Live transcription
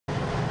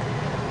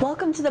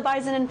Welcome to the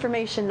Bison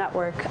Information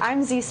Network.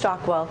 I'm Z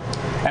Stockwell.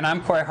 And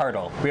I'm Corey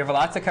Hartle. We have a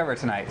lot to cover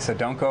tonight, so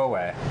don't go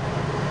away.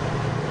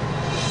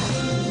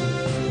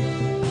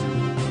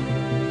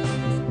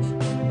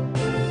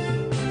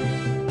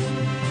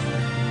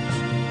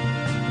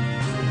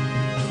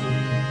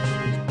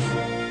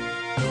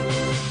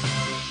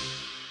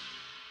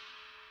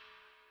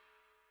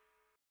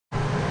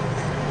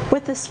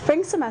 With the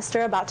spring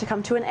semester about to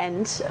come to an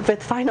end,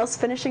 with finals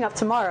finishing up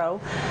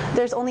tomorrow,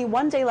 there's only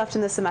one day left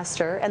in the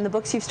semester, and the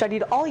books you've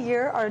studied all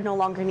year are no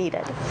longer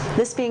needed.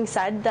 This being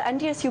said, the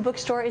NDSU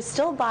bookstore is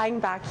still buying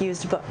back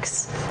used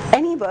books.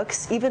 Any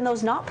books, even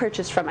those not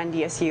purchased from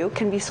NDSU,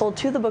 can be sold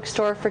to the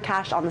bookstore for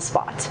cash on the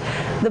spot.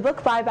 The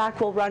book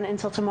buyback will run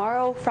until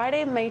tomorrow,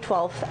 Friday, May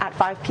 12th at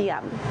 5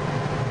 p.m.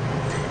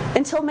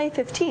 Until May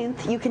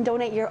 15th, you can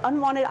donate your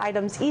unwanted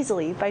items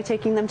easily by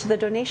taking them to the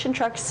donation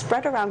trucks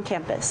spread around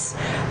campus.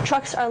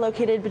 Trucks are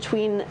located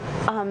between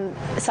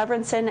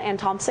Severinsen and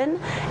Thompson,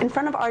 in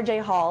front of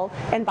RJ Hall,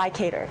 and by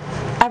Cater.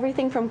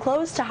 Everything from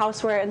clothes to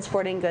houseware and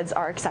sporting goods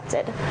are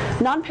accepted.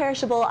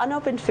 Non-perishable,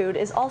 unopened food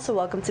is also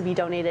welcome to be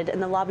donated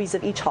in the lobbies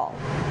of each hall.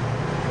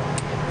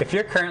 If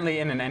you're currently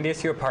in an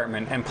NDSU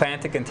apartment and plan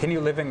to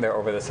continue living there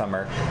over the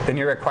summer, then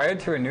you're required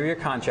to renew your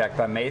contract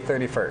by May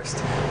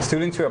 31st.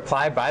 Students who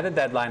apply by the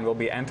deadline will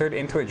be entered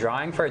into a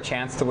drawing for a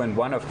chance to win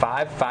one of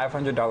 5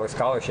 $500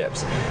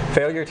 scholarships.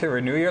 Failure to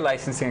renew your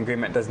licensing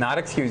agreement does not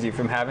excuse you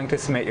from having to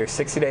submit your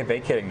 60-day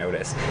vacating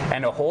notice,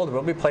 and a hold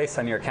will be placed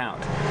on your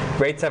account.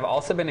 Rates have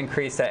also been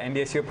increased at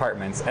NDSU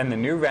apartments, and the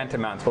new rent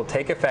amounts will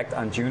take effect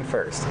on June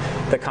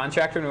 1st. The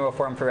contract renewal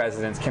form for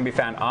residents can be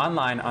found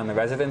online on the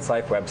Residence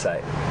Life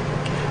website.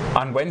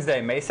 On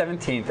Wednesday, May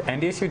 17th,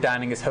 NDSU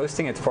Dining is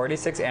hosting its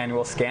 46th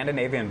annual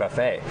Scandinavian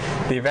Buffet.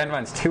 The event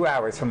runs 2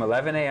 hours from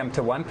 11 a.m.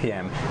 to 1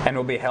 p.m. and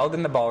will be held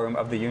in the ballroom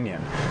of the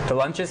Union. The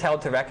lunch is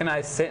held to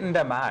recognize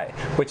 17. Mai,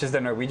 which is the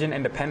Norwegian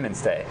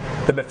Independence Day.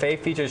 The buffet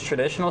features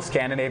traditional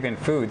Scandinavian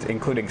foods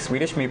including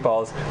Swedish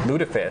meatballs,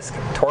 lutefisk,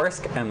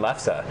 torsk, and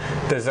lefse.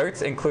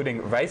 Desserts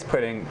including rice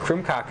pudding,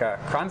 krumkaka,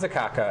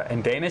 kransekake,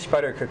 and Danish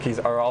butter cookies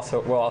will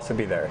also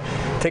be there.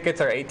 Tickets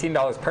are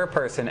 $18 per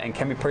person and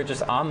can be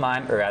purchased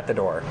online or at the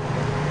door.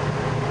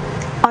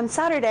 On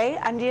Saturday,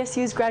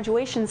 NDSU's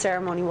graduation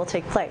ceremony will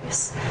take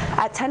place.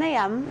 At 10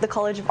 a.m., the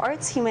College of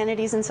Arts,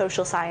 Humanities, and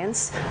Social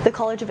Science, the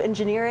College of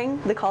Engineering,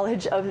 the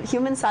College of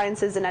Human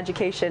Sciences and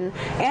Education,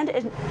 and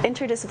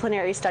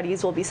Interdisciplinary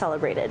Studies will be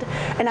celebrated.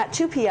 And at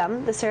 2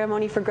 p.m., the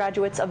ceremony for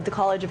graduates of the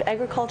College of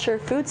Agriculture,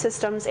 Food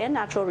Systems, and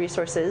Natural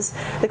Resources,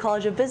 the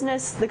College of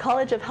Business, the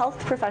College of Health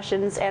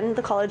Professions, and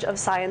the College of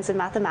Science and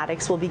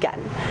Mathematics will begin.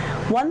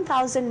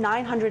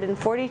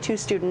 1,942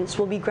 students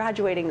will be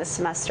graduating this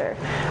semester.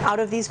 Out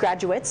of these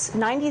graduates,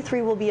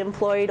 93 will be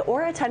employed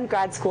or attend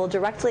grad school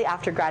directly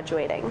after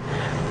graduating.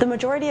 The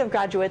majority of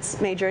graduates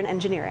major in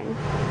engineering.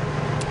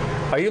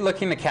 Are you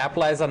looking to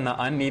capitalize on the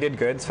unneeded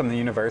goods from the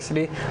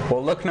university?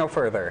 Well, look no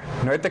further.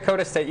 North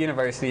Dakota State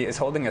University is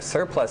holding a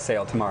surplus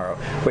sale tomorrow,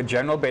 with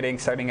general bidding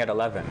starting at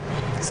 11.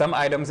 Some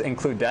items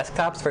include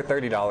desktops for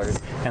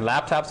 $30 and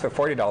laptops for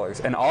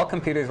 $40, and all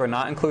computers were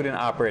not included in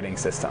operating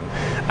system.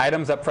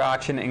 Items up for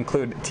auction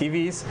include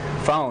TVs,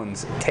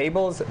 phones,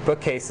 tables,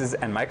 bookcases,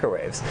 and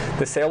microwaves.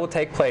 The sale will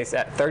take place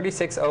at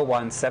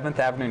 3601 7th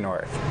Avenue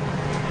North.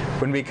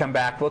 When we come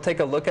back, we'll take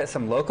a look at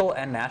some local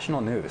and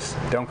national news.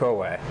 Don't go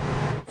away.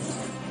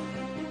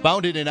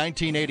 Founded in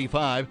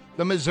 1985,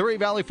 the Missouri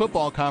Valley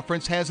Football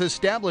Conference has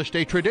established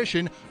a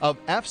tradition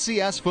of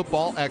FCS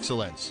football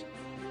excellence.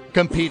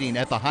 Competing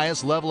at the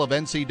highest level of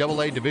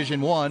NCAA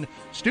Division I,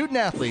 student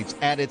athletes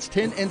at its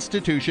 10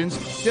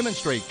 institutions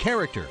demonstrate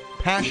character,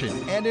 passion,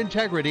 and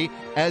integrity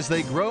as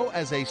they grow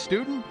as a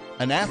student,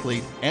 an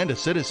athlete, and a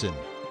citizen.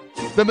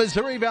 The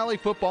Missouri Valley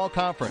Football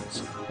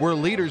Conference, where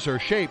leaders are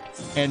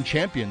shaped and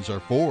champions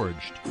are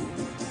forged.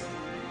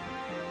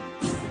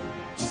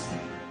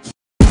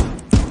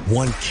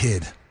 One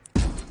kid,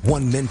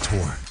 one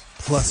mentor,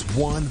 plus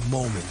one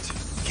moment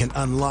can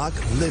unlock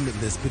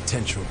limitless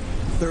potential.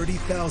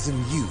 30,000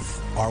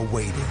 youth are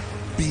waiting.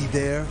 Be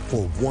there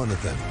for one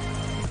of them.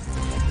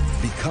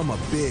 Become a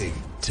big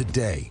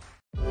today.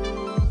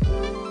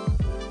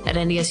 At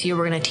NDSU,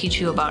 we're going to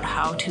teach you about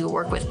how to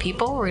work with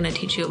people. We're going to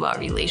teach you about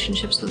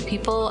relationships with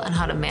people and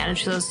how to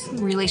manage those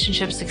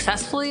relationships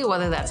successfully,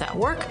 whether that's at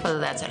work, whether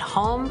that's at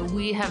home.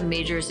 We have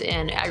majors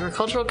in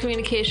agricultural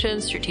communication,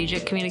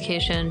 strategic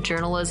communication,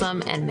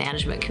 journalism, and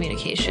management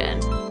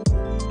communication.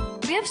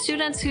 We have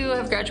students who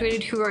have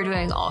graduated who are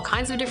doing all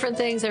kinds of different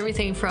things,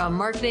 everything from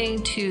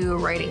marketing to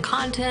writing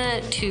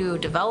content to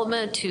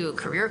development to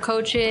career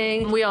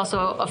coaching. We also,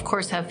 of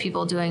course, have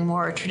people doing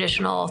more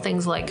traditional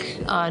things like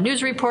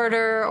news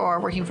reporter or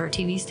working for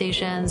TV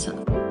stations.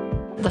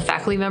 The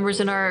faculty members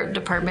in our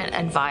department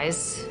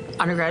advise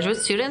undergraduate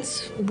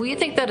students. We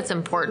think that it's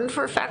important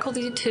for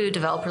faculty to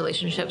develop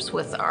relationships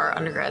with our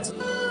undergrads.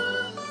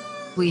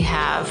 We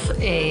have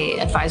an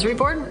advisory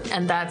board,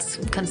 and that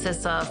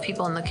consists of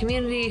people in the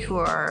community who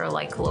are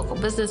like local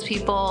business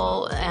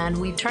people, and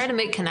we try to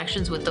make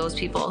connections with those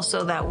people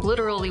so that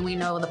literally we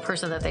know the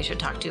person that they should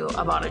talk to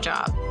about a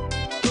job.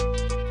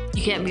 You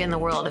You can't be in the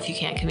world if you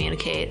can't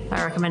communicate.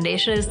 My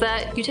recommendation is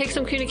that you take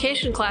some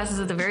communication classes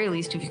at the very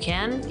least if you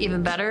can.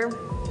 Even better,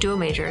 do a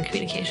major in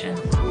communication.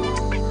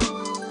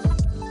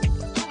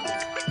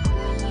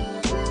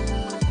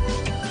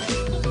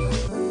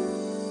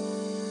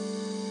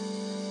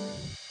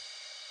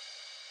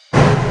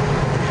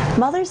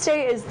 Mother's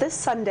Day is this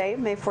Sunday,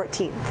 May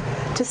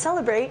 14th. To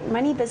celebrate,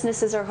 many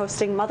businesses are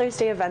hosting Mother's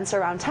Day events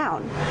around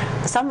town.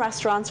 Some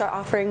restaurants are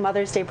offering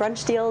Mother's Day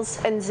brunch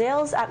deals, and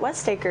Zales at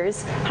West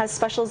Acres has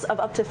specials of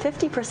up to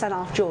 50%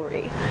 off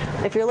jewelry.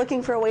 If you're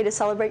looking for a way to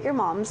celebrate your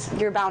moms,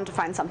 you're bound to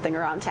find something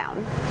around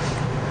town.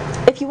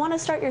 If you want to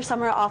start your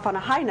summer off on a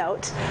high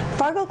note,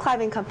 Fargo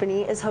Climbing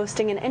Company is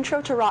hosting an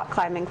Intro to Rock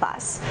climbing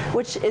class,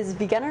 which is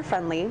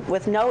beginner-friendly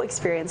with no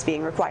experience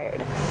being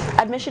required.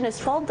 Admission is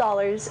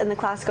 $12 and the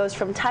class goes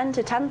from 10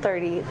 to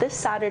 10:30 this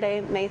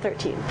Saturday, May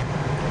 13th.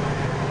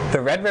 The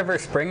Red River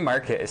Spring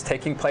Market is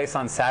taking place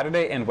on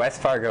Saturday in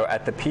West Fargo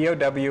at the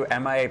POW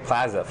MIA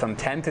Plaza from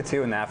 10 to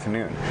 2 in the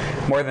afternoon.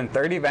 More than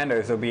 30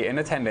 vendors will be in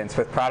attendance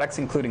with products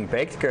including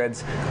baked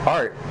goods,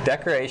 art,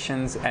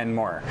 decorations, and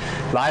more.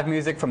 Live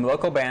music from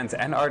local bands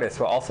and artists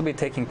will also be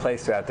taking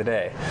place throughout the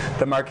day.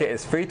 The market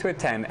is free to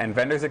attend and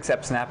vendors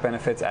accept SNAP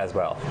benefits as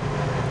well.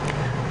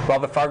 While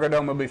the Fargo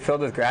Dome will be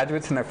filled with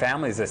graduates and their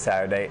families this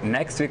Saturday,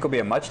 next week will be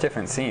a much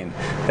different scene.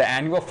 The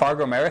annual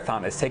Fargo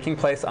Marathon is taking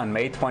place on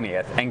May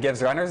 20th and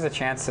gives runners a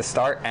chance to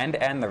start and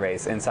end the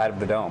race inside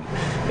of the Dome.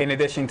 In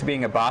addition to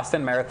being a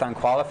Boston Marathon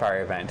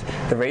qualifier event,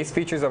 the race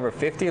features over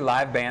 50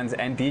 live bands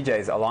and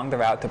DJs along the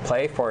route to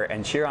play for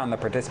and cheer on the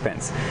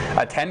participants.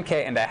 A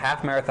 10K and a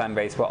half marathon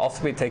race will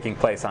also be taking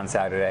place on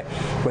Saturday,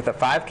 with a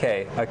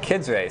 5K, a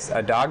kids race,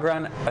 a dog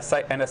run,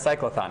 and a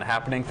cyclothon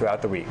happening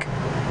throughout the week.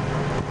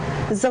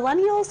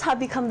 Zillennials have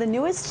become the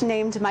newest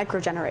named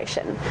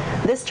microgeneration.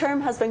 This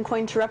term has been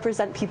coined to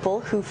represent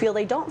people who feel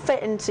they don't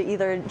fit into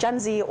either Gen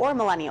Z or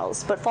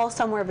millennials, but fall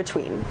somewhere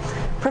between.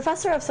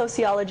 Professor of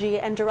Sociology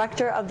and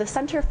Director of the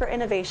Center for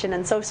Innovation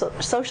and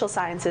Social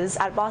Sciences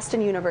at Boston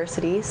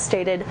University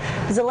stated,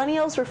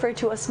 Zillennials refer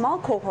to a small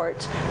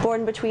cohort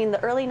born between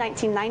the early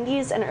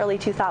 1990s and early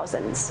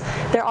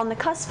 2000s. They're on the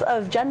cusp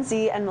of Gen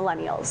Z and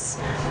millennials.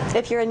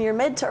 If you're in your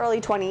mid to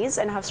early 20s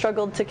and have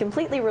struggled to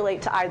completely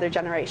relate to either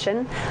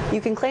generation,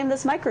 you can claim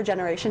this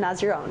microgeneration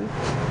as your own.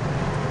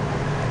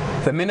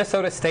 The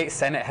Minnesota State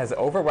Senate has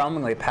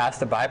overwhelmingly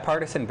passed a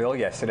bipartisan bill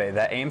yesterday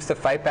that aims to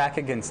fight back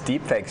against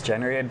deepfakes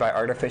generated by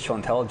artificial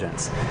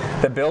intelligence.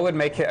 The bill would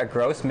make it a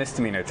gross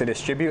misdemeanor to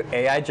distribute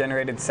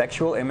AI-generated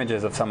sexual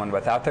images of someone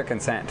without their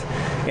consent.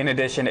 In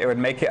addition, it would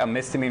make it a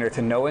misdemeanor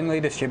to knowingly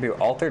distribute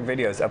altered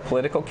videos of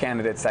political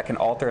candidates that can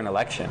alter an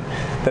election.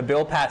 The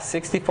bill passed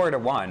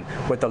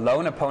 64-1, with the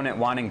lone opponent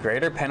wanting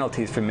greater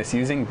penalties for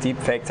misusing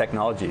deepfake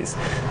technologies.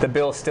 The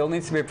bill still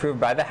needs to be approved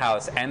by the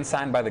House and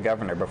signed by the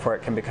governor before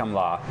it can become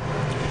law.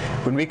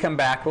 When we come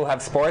back, we'll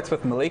have sports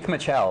with Malik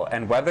Mitchell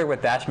and weather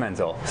with Dash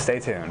Menzel. Stay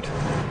tuned.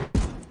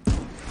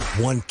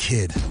 One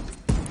kid,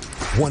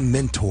 one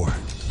mentor,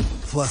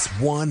 plus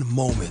one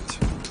moment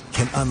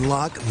can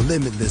unlock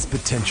limitless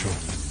potential.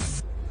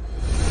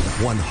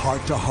 One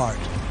heart-to-heart,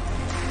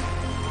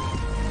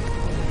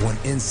 one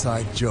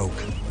inside joke.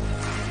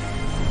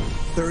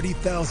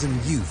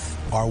 30,000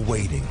 youth are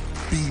waiting.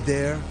 Be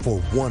there for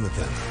one of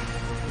them.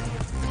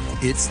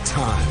 It's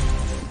time.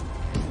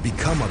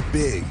 Become a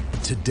big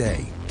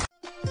today.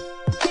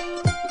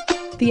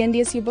 The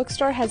NDSU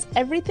bookstore has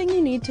everything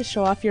you need to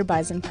show off your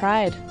Bison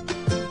pride.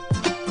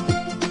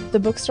 The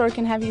bookstore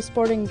can have you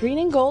sporting green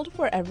and gold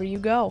wherever you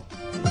go.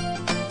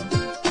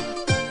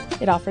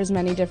 It offers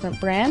many different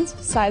brands,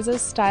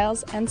 sizes,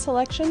 styles, and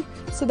selection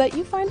so that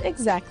you find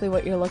exactly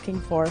what you're looking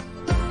for.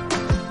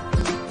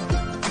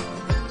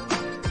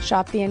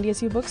 Shop the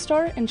NDSU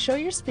bookstore and show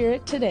your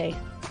spirit today.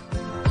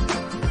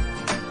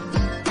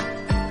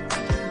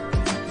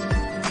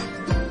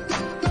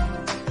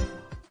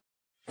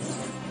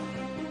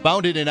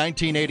 Founded in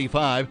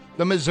 1985,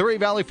 the Missouri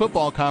Valley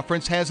Football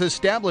Conference has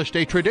established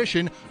a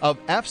tradition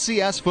of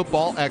FCS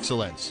football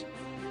excellence.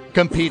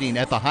 Competing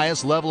at the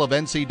highest level of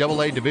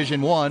NCAA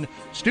Division I,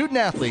 student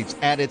athletes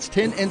at its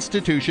 10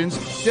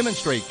 institutions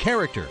demonstrate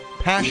character,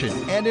 passion,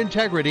 and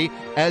integrity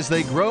as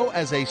they grow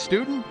as a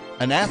student,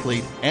 an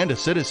athlete, and a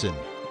citizen.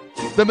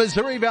 The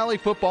Missouri Valley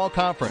Football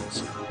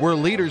Conference, where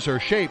leaders are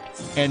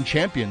shaped and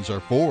champions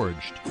are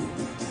forged.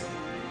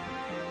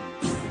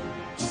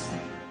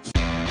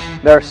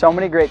 There are so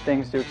many great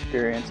things to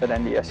experience at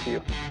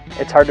NDSU.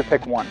 It's hard to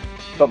pick one,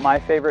 but my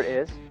favorite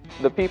is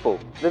the people.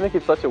 They make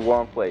it such a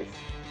warm place.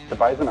 The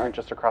Bison aren't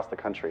just across the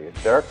country,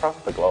 they're across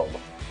the globe.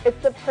 It's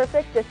the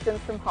perfect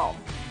distance from home.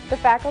 The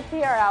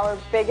faculty are our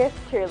biggest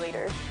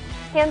cheerleaders.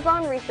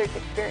 Hands-on research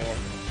experience.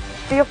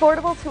 The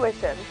affordable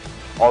tuition.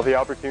 All the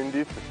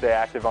opportunities to stay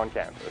active on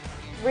campus.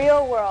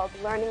 Real-world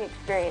learning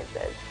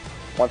experiences.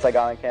 Once I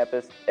got on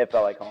campus, it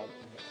felt like home.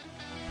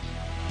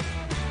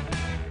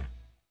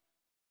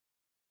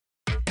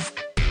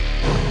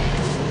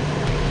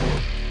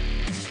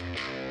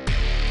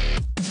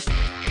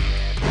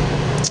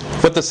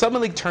 The With the Summer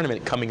League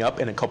tournament coming up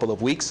in a couple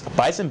of weeks,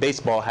 Bison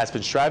baseball has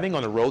been striving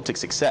on the road to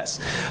success.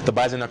 The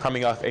Bison are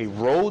coming off a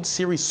road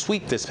series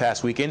sweep this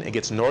past weekend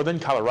against Northern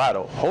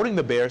Colorado, holding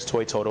the Bears to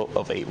a total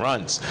of 8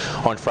 runs.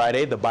 On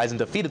Friday, the Bison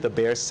defeated the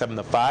Bears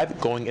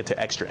 7-5 going into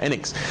extra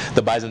innings.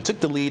 The Bison took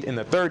the lead in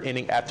the 3rd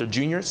inning after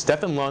junior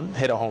Stephen Lund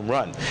hit a home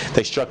run.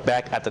 They struck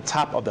back at the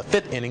top of the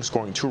 5th inning,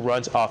 scoring 2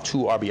 runs off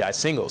 2 RBI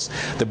singles.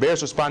 The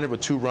Bears responded with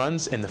 2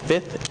 runs in the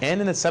 5th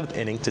and in the 7th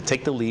inning to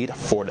take the lead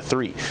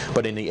 4-3.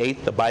 But in the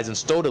 8th, the Bison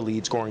stole the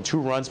lead, scoring 2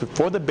 runs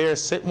before the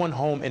Bears sent one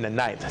home in the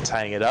 9th,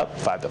 tying it up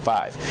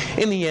 5-5.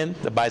 In the end,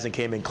 the Bison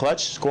came in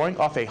clutch, scoring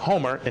off a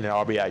homer and an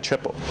RBI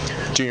triple.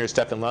 Junior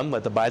Stephen Lund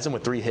led the Bison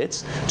with 3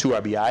 hits, 2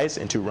 RBIs,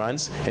 and 2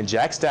 runs, and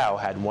Jack Stow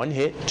had 1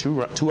 hit, 2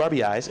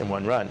 RBIs, and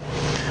 1 run.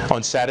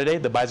 On Saturday,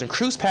 the Bison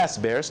cruised past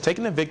the Bears,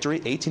 taking the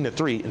victory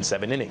 18-3 in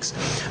 7 innings.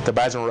 The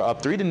Bison were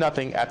up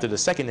 3-0 after the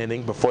 2nd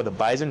inning before the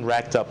Bison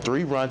racked up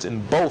 3 runs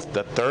in both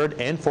the 3rd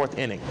and 4th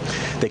inning.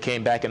 They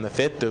came back in the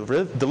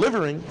 5th,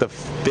 delivering the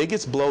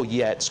biggest blow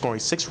yet, scoring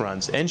 6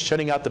 runs and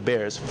shutting out the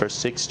Bears for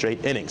 6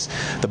 straight innings.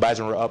 The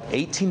Bison were up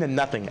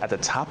 18-0 at the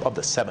top of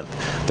the 7th.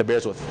 The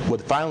Bears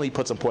would finally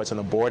put some points on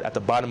the board at the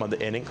bottom of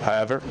the inning.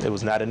 However, it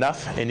was not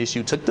enough, and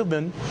NDSU took the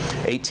win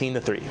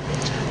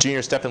 18-3.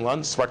 Junior Stephen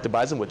Lund sparked the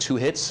Bison with 2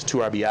 hits, 2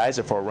 RBIs,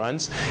 and 4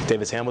 runs.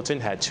 Davis Hamilton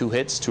had 2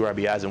 hits, 2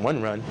 RBIs, and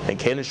 1 run, and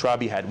Caden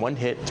Schraube had 1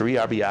 hit, 3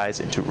 RBIs,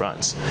 and 2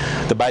 runs.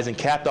 The Bison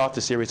capped off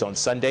the series on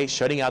Sunday,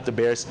 shutting out the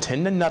Bears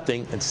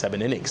 10-0 in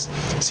 7 innings.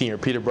 Senior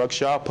Peter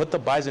Bruckshaw put the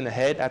Bison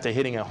ahead after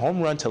hitting a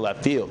home run to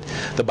left field.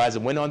 The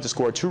Bison went on to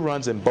score 2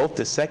 runs in both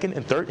the 2nd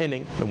and 3rd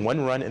inning and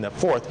 1 run in the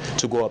 4th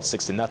to go up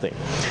 6-0.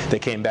 They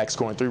came back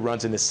scoring 3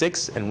 runs in the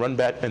 6th and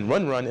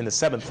 1 run in the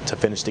 7th to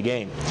finish the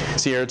game.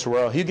 Sierra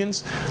Terrell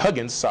Huggins,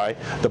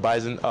 the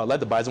Bison led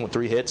the Bison with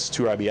 3 hits,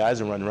 2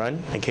 RBIs, and 1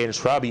 run, and Caden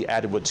Schraube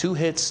added with 2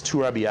 hits, 2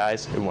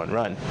 RBIs, and 1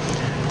 run.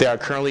 They are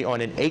currently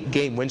on an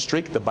 8-game win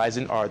streak. The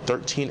Bison are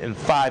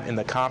 13-5 in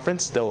the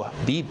conference. They'll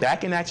be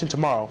back in action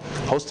tomorrow,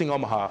 hosting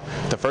Omaha.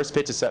 The first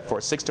pitch is set for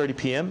 6:30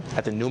 p.m.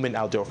 at the Newman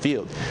Outdoor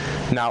Field.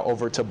 Now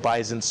over to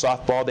Bison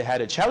softball. They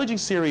had a challenging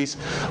series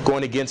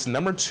going against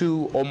number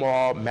 2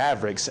 Omaha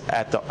Mavericks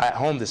at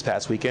home this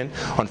past weekend.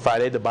 On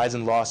Friday, the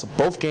Bison lost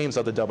both games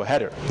of the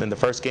doubleheader. In the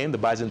first game, the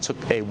Bison took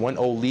a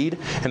 1-0 lead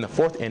in the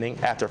 4th inning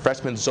after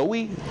freshman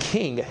Zoe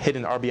King hit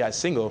an RBI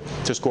single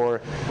to score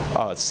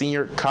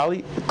senior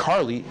Carly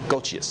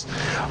Gochius.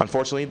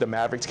 Unfortunately, the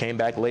Mavericks came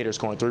back later,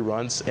 scoring 3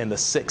 runs in the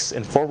 6th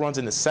and 4 runs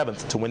in the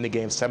 7th to win the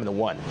game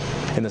 7-1.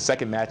 In the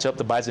second matchup,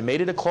 the Bison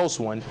made it a close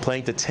one,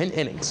 playing to 10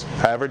 innings.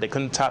 However, they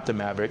couldn't top the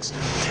Mavericks.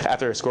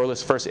 After a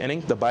scoreless first inning,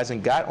 the Bison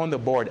got on the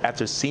board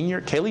after senior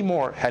Kaylee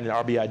Moore had an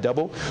RBI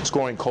double,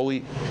 scoring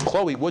Chloe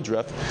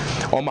Woodruff.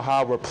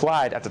 Omaha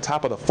replied at the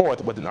top of the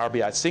 4th with an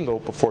RBI single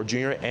before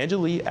junior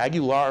Angelique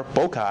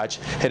Aguilar-Bocage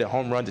hit a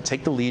home run to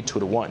take the lead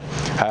 2-1.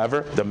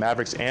 However, the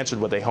Mavericks answered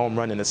with a home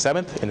run in the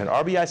 7th and an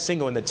RBI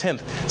single in the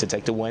 10th to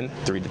take the win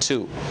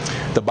 3-2.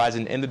 The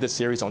Bison ended the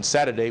series on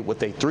Saturday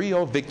with a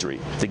 3-0 victory.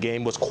 The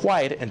game was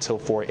quiet until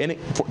the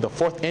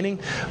 4th inning.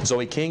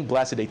 Zoe King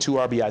blasted a 2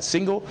 RBI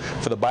single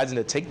for the Bison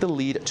to take the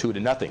lead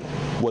 2-0.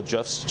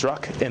 Woodruff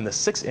struck in the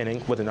 6th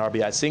inning with an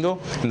RBI single,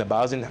 and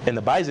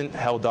the Bison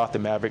held off the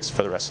Mavericks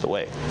for the rest of the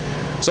way.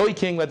 Zoe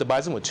King led the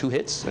Bison with 2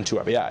 hits and 2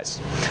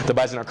 RBIs. The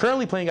Bison are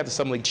currently playing at the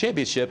Summer League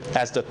Championship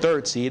as the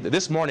 3rd seed.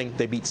 This morning,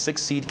 they beat 6th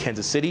seed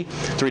Kansas City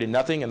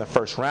 3-0 in the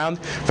first round.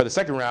 For the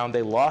second round,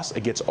 they lost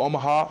against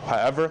Omaha.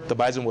 However, the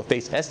Bison will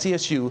face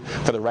STSU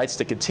for the rights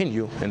to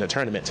continue in the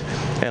tournament.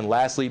 And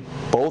lastly,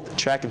 both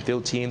track and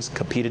field teams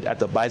competed at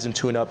the Bison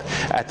tune-up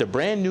at the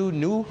brand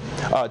new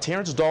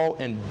Terrence Dahl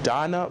and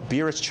Donna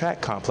Beerus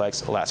track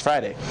complex last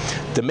Friday.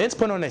 The men's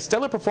put on a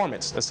stellar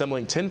performance,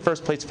 assembling 10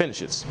 first-place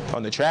finishes.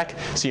 On the track,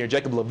 senior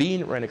Jacob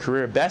Levine ran a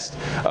career best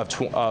of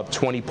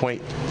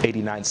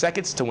 20.89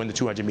 seconds to win the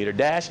 200-meter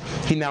dash.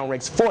 He now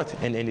ranks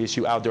 4th in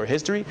NDSU outdoor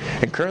history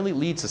and currently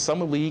leads the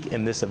Summer League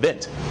in this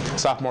event.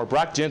 Sophomore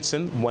Brock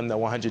Jensen won the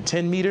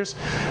 110 meters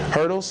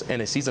hurdles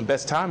in a season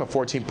best time of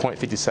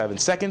 14.57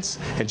 seconds,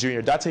 and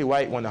junior Dante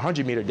White won the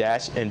 100-meter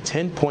dash in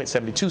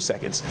 10.72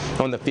 seconds.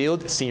 On the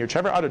field, senior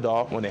Trevor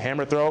Otterdahl won the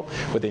hammer throw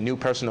with a new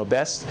personal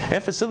best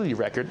and facility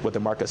record with a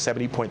mark of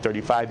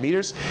 70.35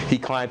 meters. He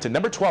climbed to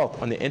number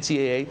 12 on the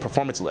NCAA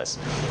performance list.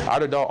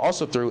 Otterdahl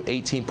also threw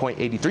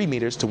 18.83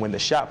 meters to win the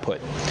shot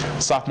put.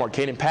 Sophomore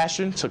Caden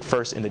Passion took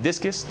first in the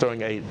discus,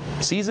 throwing a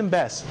season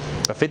best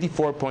of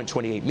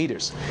 54.28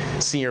 meters.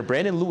 Senior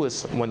Brandon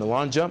Lewis won the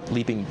long jump,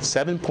 leaping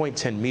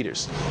 7.10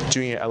 meters.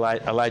 Junior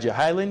Elijah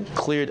Highland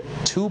cleared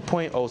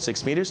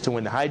 2.06 meters to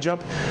win the high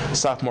jump.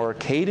 Sophomore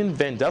Caden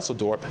Van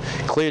Dusseldorp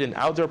cleared an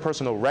outdoor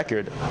personal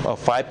record of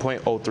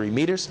 5.03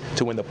 meters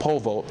to win the pole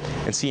vault.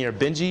 And senior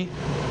Benji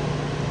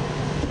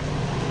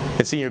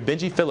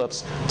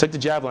Phillips took the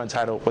javelin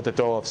title with a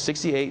throw of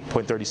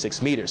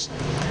 68.36 meters.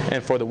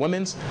 And for the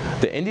women's,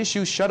 the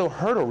NDSU shuttle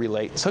hurdle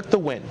relay took the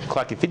win,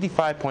 clocking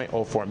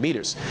 55.04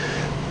 meters.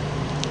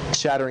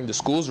 shattering the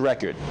school's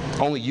record.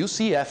 Only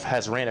UCF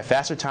has ran a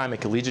faster time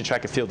at collegiate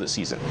track and field this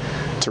season.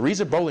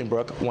 Teresa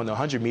Bolingbrook won the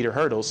 100-meter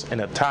hurdles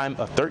in a time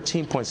of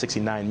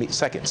 13.69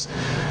 seconds.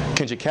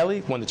 Kendra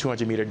Kelly won the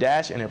 200-meter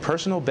dash in a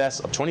personal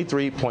best of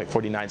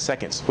 23.49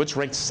 seconds, which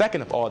ranked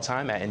second of all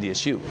time at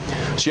NDSU.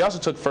 She also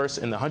took first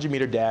in the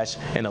 100-meter dash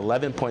in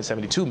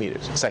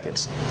 11.72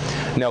 seconds.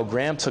 Nell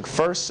Graham took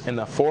first in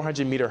the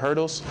 400-meter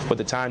hurdles with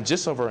a time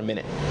just over a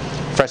minute.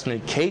 Freshman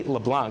Kate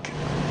LeBlanc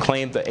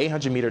claimed the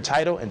 800-meter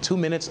title in 2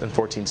 minutes and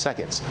 14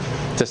 seconds,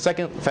 the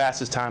second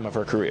fastest time of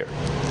her career.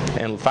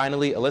 And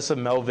finally, Alyssa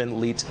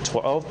Melvin leads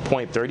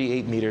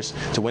 12.38 meters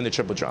to win the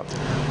triple jump.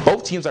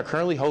 Both teams are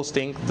currently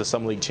hosting the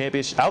Summer League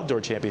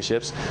Outdoor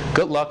Championships.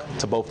 Good luck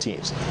to both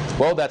teams.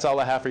 Well, that's all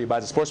I have for you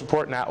Bison Sports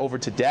Report. Now over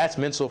to Dash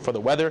Minsel for the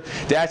weather.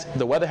 Dash,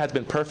 the weather has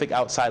been perfect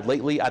outside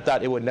lately. I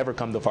thought it would never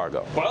come to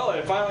Fargo. Well,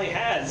 it finally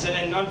has.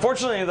 And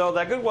unfortunately, though,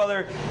 that good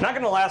weather not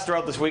going to last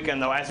throughout this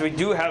weekend, though, as we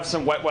do have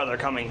some wet weather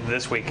coming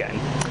this weekend.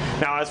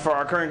 Now, as for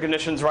our current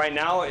conditions right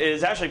now, it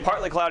is actually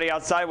partly cloudy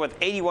outside with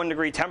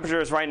 81-degree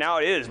temperatures right now.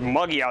 It is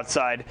muggy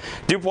outside.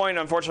 Dew point,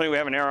 unfortunately, we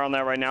have an error on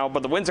that right now,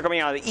 but the winds are coming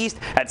out of the east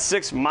at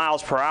 6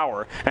 miles per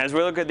hour. And as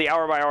we look at the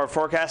hour-by-hour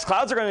forecast,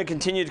 clouds are going to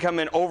continue to come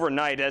in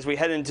overnight as we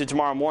head into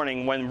tomorrow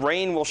morning when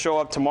rain will show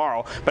up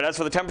tomorrow. But as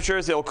for the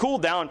temperatures, they'll cool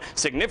down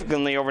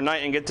significantly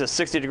overnight and get to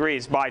 60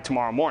 degrees by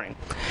tomorrow morning.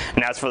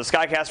 And as for the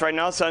skycast right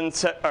now,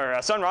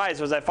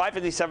 sunrise was at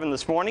 5:57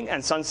 this morning,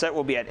 and sunset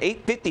will be at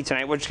 8:50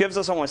 tonight, which gives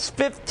us almost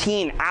 15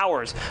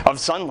 hours of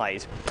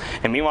sunlight.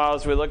 And meanwhile,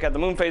 as we look at the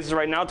moon phases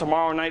right now,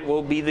 tomorrow night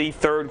will be the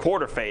third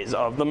quarter phase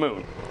of the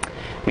moon.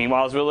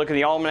 Meanwhile, as we look at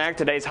the almanac,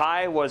 today's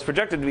high was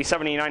projected to be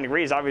 79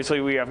 degrees.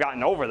 Obviously, we have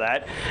gotten over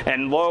that.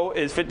 And low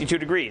is 52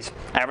 degrees.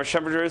 Average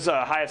temperatures,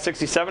 a high of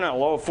 67 and a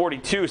low of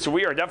 42. So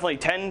we are definitely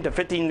 10 to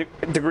 15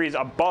 degrees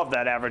above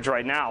that average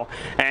right now.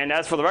 And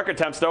as for the record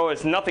temps, though,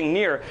 it's nothing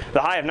near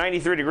the high of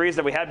 93 degrees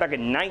that we had back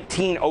in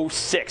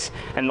 1906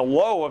 and the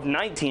low of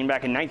 19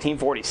 back in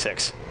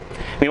 1946.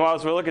 Meanwhile,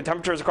 as we look at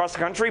temperatures across the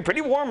country,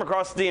 pretty warm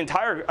across the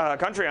entire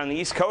country on the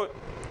East Coast.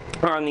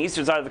 Or on the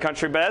eastern side of the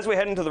country, but as we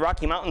head into the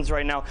Rocky Mountains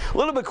right now, a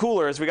little bit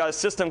cooler as we got a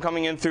system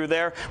coming in through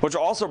there, which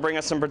will also bring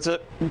us some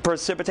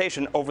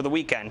precipitation over the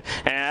weekend.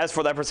 And as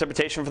for that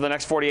precipitation for the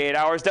next 48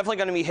 hours, definitely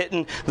going to be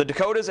hitting the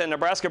Dakotas and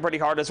Nebraska pretty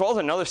hard, as well as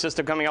another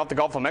system coming out the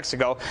Gulf of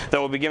Mexico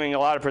that will be giving a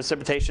lot of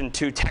precipitation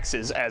to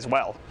Texas as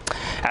well.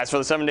 As for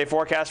the 7-day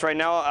forecast right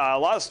now, a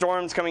lot of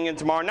storms coming in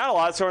tomorrow. Not a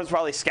lot of storms,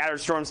 probably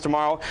scattered storms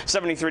tomorrow.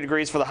 73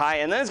 degrees for the high,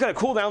 and then it's going to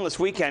cool down this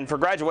weekend for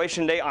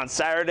graduation day on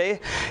Saturday.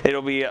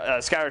 It'll be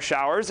scattered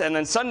showers. And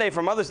then Sunday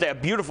for Mother's Day, a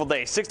beautiful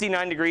day,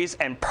 69 degrees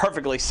and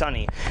perfectly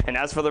sunny. And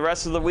as for the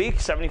rest of the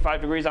week,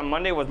 75 degrees on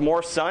Monday with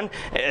more sun,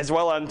 as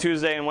well on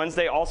Tuesday and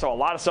Wednesday. Also a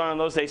lot of sun on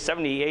those days,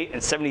 78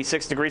 and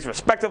 76 degrees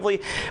respectively.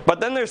 But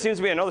then there seems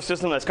to be another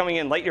system that's coming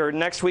in later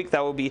next week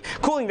that will be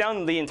cooling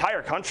down the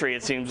entire country,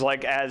 it seems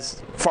like,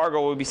 as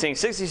Fargo will be seeing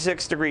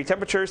 66-degree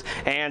temperatures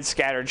and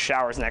scattered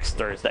showers next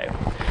Thursday.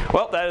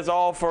 Well, that is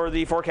all for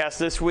the forecast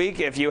this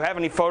week. If you have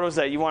any photos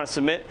that you want to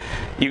submit,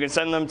 you can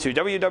send them to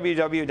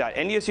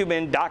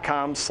www.ndsubin.com/news.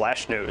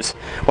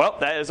 Well,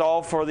 that is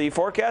all for the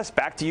forecast.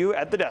 Back to you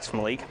at the desk,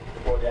 Malik.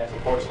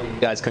 Unfortunately, you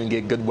guys couldn't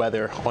get good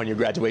weather on your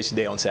graduation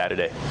day on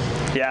Saturday.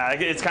 Yeah,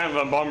 it's kind of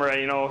a bummer.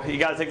 You know, you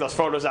got to take those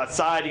photos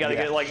outside. You got to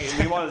get, like,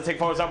 if you wanted to take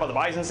photos out by the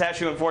Bison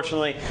statue,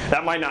 unfortunately,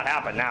 that might not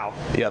happen now.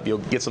 Yep, you'll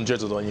get some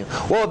drizzles on you.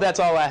 Well,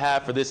 that's all I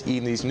have for this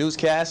evening's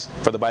newscast.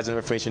 For the Bison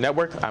Information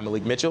Network, I'm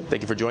Malik Mitchell.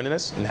 Thank you for joining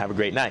us, and have a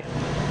great night.